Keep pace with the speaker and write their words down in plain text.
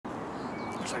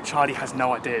So Charlie has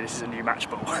no idea this is a new match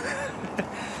ball.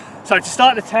 So to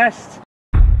start the test,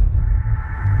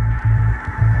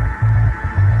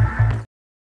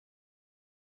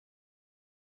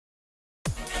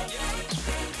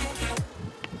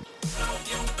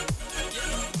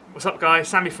 what's up guys,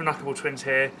 Sammy from Knuckleball Twins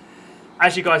here.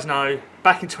 As you guys know,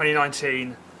 back in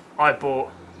 2019 I bought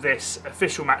this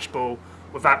official match ball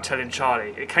without telling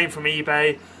Charlie. It came from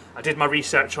eBay, I did my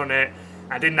research on it,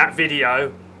 and in that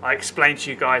video I explained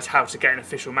to you guys how to get an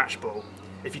official match ball.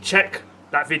 If you check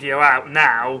that video out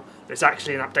now, there's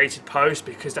actually an updated post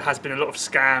because there has been a lot of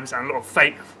scams and a lot of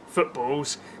fake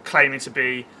footballs claiming to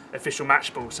be official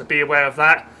match balls, so be aware of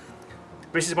that.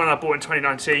 This is one I bought in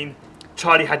 2019.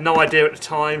 Charlie had no idea at the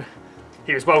time.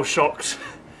 He was well shocked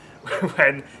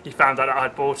when he found out that I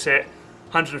had bought it.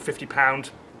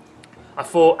 £150. I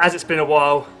thought, as it's been a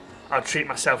while, I'd treat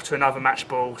myself to another match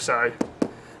ball, so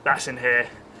that's in here.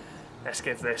 Let's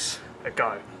give this a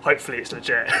go. Hopefully it's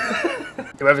legit.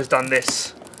 Whoever's done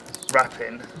this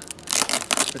wrapping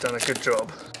has done a good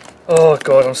job. Oh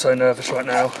god, I'm so nervous right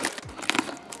now.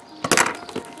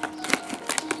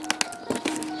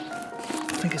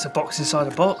 I think it's a box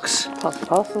inside a box. Pass the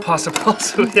parcel. Pass the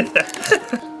parcel, yeah.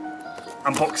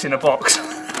 Unboxing a box.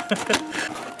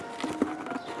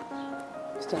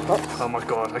 Still a box. Oh my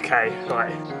god, okay,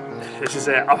 right. This is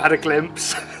it. I've had a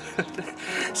glimpse.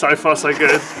 So far so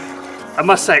good. I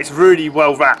must say it's really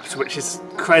well wrapped, which is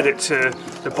credit to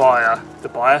the buyer. The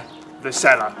buyer? The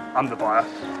seller. I'm the buyer.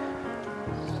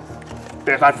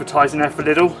 Bit of advertising there for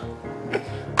Lidl.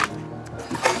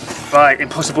 Right,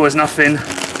 impossible as nothing.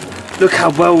 Look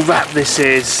how well wrapped this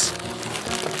is.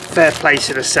 Fair play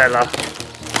to the seller.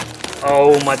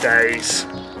 Oh my days.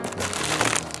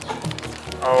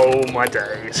 Oh my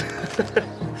days.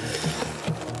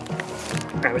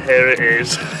 And here it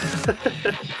is.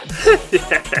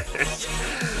 Yes.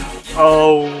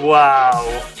 Oh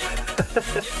wow.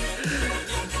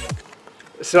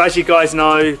 So as you guys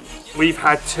know, we've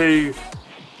had 2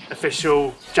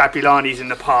 official Jabulanis in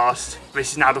the past.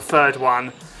 This is now the 3rd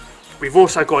one. We've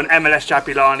also got an MLS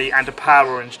Jabulani and a Power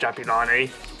Orange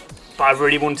Jabulani, but I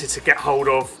really wanted to get hold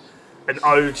of an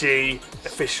OG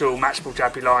official match ball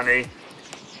Jabulani.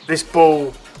 This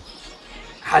ball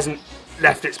hasn't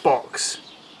left its box.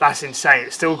 That's insane.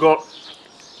 It's still got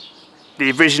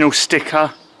the original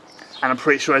sticker, and I'm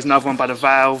pretty sure there's another one by the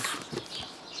valve.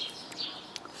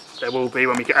 There will be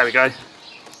when we get, there we go.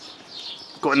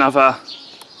 Got another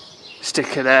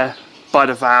sticker there by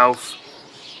the valve.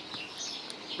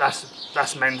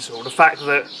 That's mental. The fact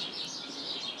that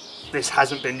this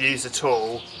hasn't been used at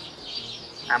all,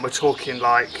 and we're talking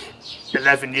like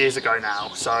 11 years ago now,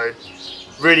 so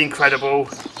really incredible.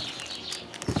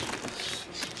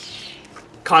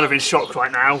 Kind of in shock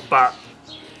right now, but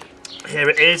here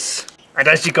it is. And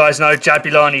as you guys know,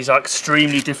 Jabulanis are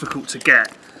extremely difficult to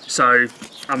get, so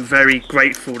I'm very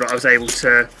grateful that I was able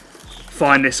to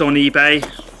find this on eBay.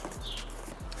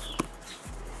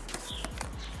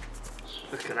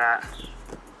 Look at that.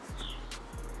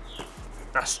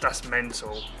 That's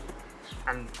mental.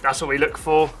 And that's what we look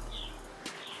for.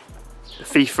 The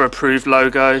FIFA approved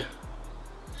logo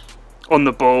on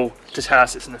the ball to tell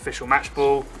us it's an official match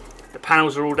ball. The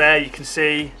panels are all there, you can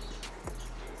see.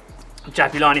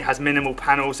 Jabulani has minimal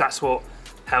panels, that's what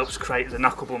helps create the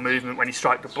knuckleball movement when you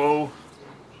strike the ball.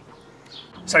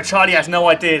 So Charlie has no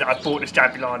idea that I've bought this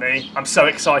Jabulani. I'm so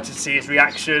excited to see his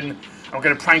reaction. I'm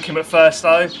going to prank him at first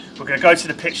though. We're going to go to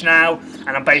the pitch now,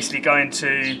 and I'm basically going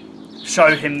to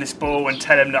show him this ball and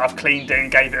tell him that I've cleaned it and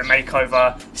gave it a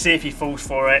makeover, see if he falls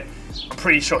for it. I'm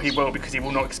pretty sure he will, because he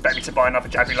will not expect me to buy another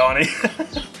Jabulani.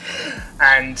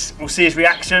 And we'll see his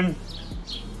reaction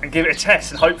and give it a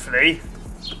test, and hopefully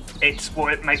it's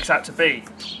what it makes out to be.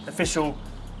 Official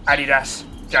Adidas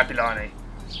Jabulani.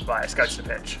 Right, let's go to the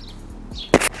pitch.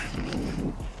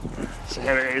 So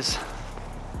here it is,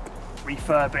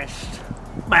 refurbished.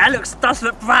 Man, it does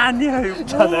look brand new.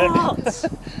 What?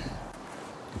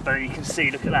 But you can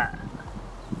see, look at that.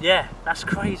 Yeah, that's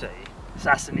crazy. So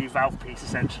that's the new valve piece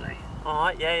essentially.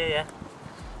 Alright, yeah.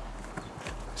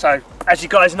 So as you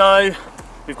guys know,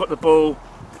 we've got the ball.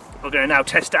 We're going to now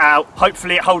test it out.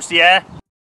 Hopefully it holds the air.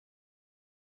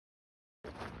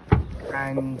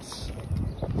 And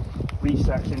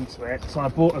research into it. So I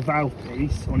bought a valve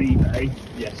piece on eBay.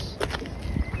 Yes.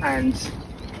 And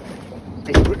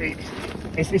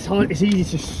it's hard. It's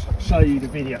easy to show you the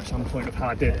video at some point of how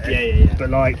I did it. Yeah. But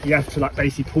like you have to like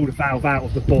basically pull the valve out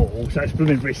of the ball, so it's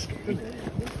blooming risky.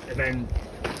 And then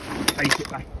place it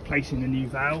back, placing the new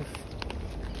valve.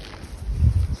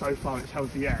 So far it's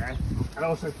held the air. And I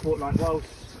also thought, like, whilst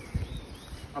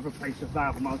I've replaced the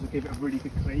valve, I might as well give it a really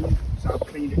good clean. So I've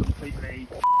cleaned it completely.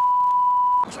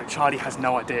 So Charlie has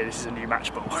no idea this is a new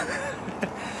match ball.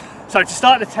 So to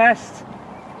start the test,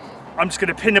 I'm just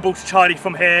going to pin the ball to Charlie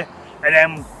from here, and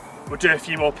then we'll do a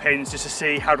few more pins just to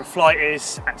see how the flight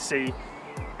is and see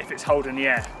if it's holding the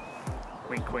air.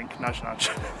 Wink wink, nudge nudge.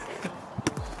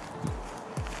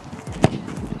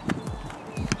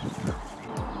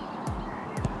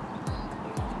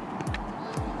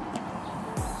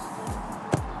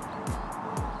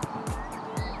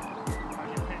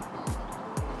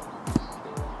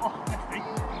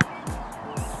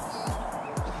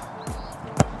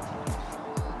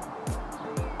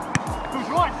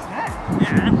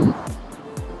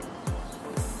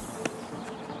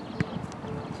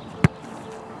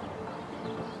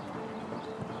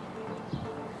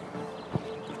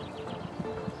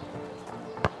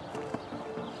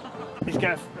 Let's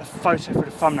get a photo for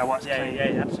the thumbnail once it's clean.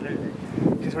 Yeah, absolutely.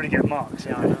 Because when you get marks.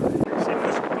 Yeah, I know.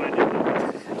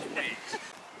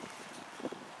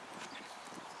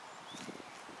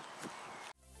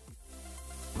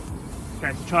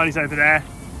 Okay, so Charlie's over there.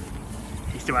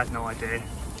 He still has no idea.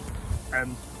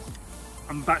 I'm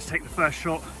about to take the first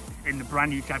shot in the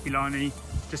brand new Jabulani.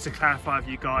 Just to clarify with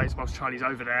you guys whilst Charlie's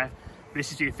over there.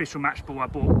 This is the official match ball I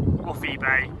bought off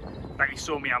eBay that you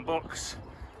saw me unbox.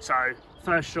 So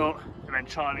first shot, and then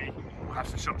Charlie will have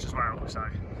some shots as well. So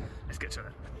let's get to it.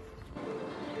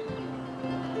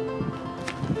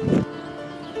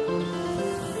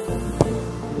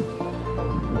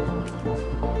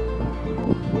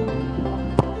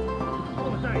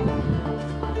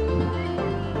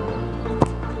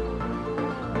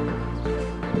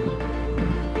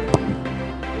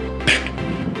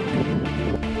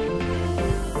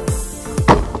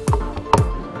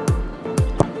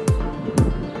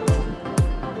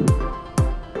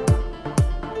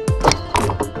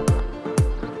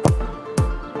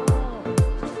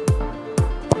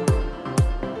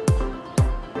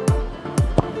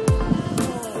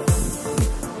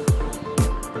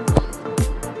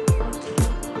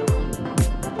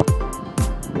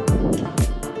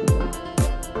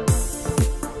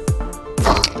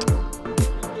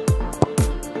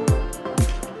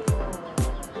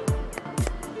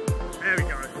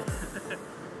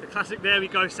 Classic there we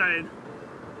go saying,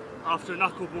 after a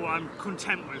knuckleball I'm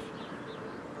content with.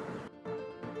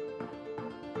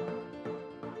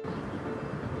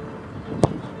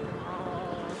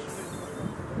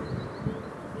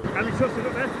 How many shots have you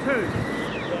got there? 2?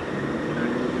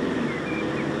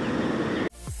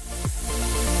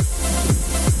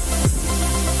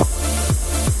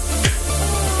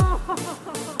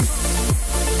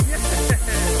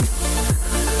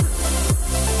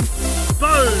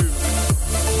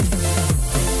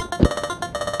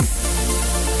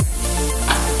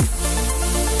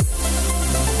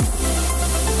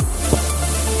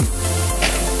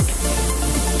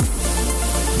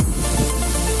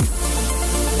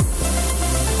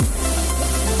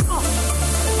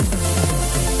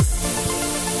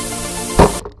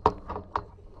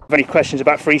 Any questions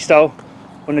about freestyle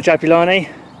on the Jabulani?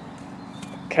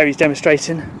 Kerry's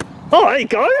demonstrating. Oh, there you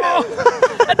go!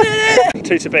 Oh, I did it!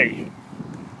 2 to beat.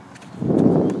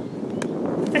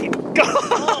 There you go!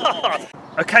 Oh.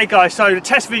 Okay guys, so the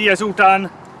test video is all done.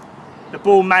 The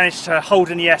ball managed to hold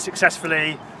in the air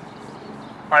successfully.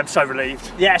 I'm so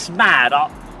relieved. Yeah, it's mad. I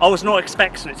was not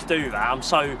expecting it to do that. I'm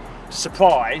so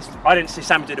surprised. I didn't see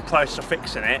Sammy do the process of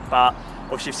fixing it, but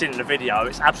obviously you've seen it in the video.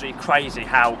 It's absolutely crazy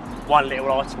how one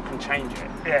little item can change it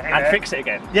and fix it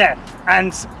again. Yeah,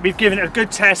 and we've given it a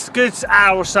good test, good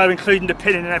hour or so, including the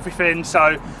pinning and everything,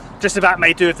 so just about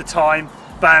made do with the time.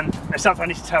 But there's something I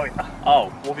need to tell you. Oh,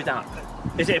 what have you done?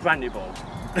 Is it a brand new ball?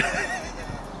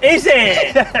 Is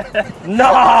it? No,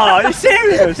 are you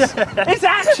serious? It's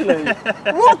actually.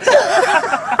 What the?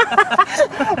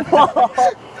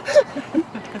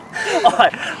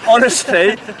 What?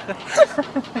 Honestly,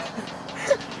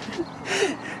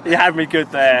 you had me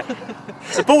good there.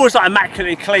 The ball was like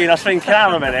immaculately clean. I was thinking, hang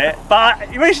on a minute.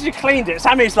 But you recently cleaned it.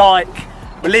 Sammy's like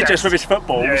religious with his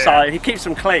football, so he keeps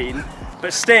them clean.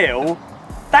 But still,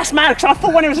 that's mad because I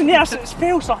thought when it was in the house, it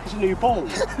feels like it's a new ball.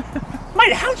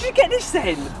 Mate, how did you get this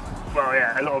then? Well,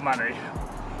 yeah, a lot of money.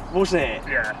 Was it?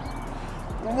 Yeah.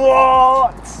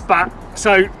 What? But,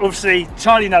 so, obviously,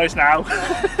 Charlie knows now.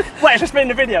 Wait, it's just been in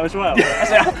the video as well.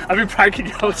 I've been pranking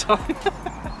you the whole time.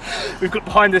 We've got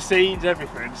behind the scenes,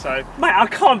 everything, so. Mate, I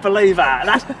can't believe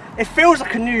that. It feels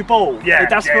like a new ball. Yeah, it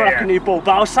does feel like a new ball,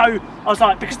 but I was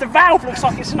like, because the valve looks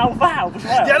like it's an old valve as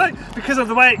well. Yeah, no, because of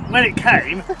the way, when it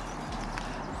came,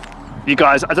 you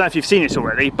guys, I don't know if you've seen this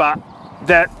already, but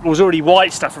there was already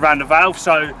white stuff around the valve,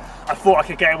 so I thought I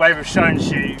could get away with showing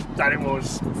you that it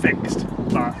was fixed.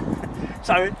 But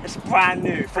so it's brand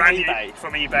new from eBay?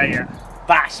 From eBay, yeah.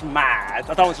 That's mad.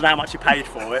 I don't want to know how much you paid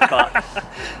for it, but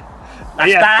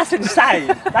that's insane.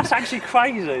 That's actually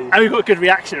crazy. And we got a good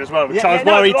reaction as well, because I was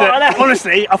worried that,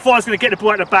 honestly, I thought I was going to get the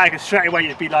ball out of the bag and straight away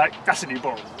you'd be like, that's a new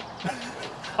ball.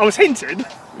 I was hinted.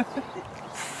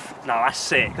 No, that's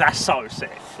sick. That's so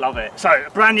sick. Love it. So,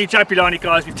 brand new Jabulani,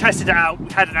 guys. We've tested it out.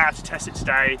 We had an hour to test it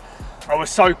today. I was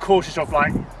so cautious of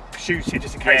like shooting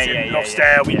just in case it lost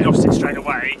air. We lost it straight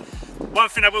away. One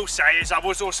thing I will say is I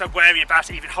was also wary about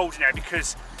it even holding it,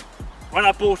 because when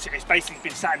I bought it, it's basically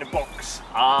been sat in a box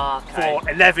for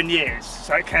 11 years.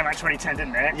 So it came out 2010,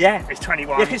 didn't it? Yeah. It's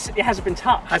 21. Yeah, because it hasn't been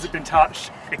touched. Hasn't been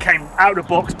touched. It came out of the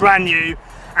box, brand new.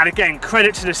 And again,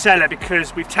 credit to the seller,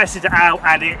 because we've tested it out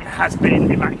and it has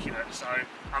been immaculate. So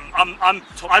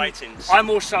I'm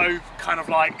also kind of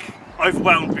like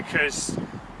overwhelmed, because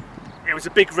it was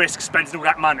a big risk spending all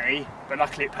that money, but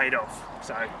luckily it paid off.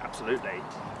 So absolutely.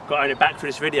 Got to own it back for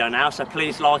this video now, so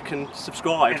please like and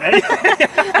subscribe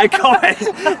and comment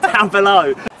down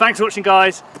below. Thanks for watching,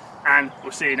 guys, and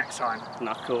we'll see you next time.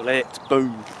 Knuckle it,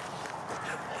 boom.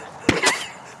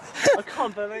 I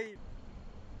can't believe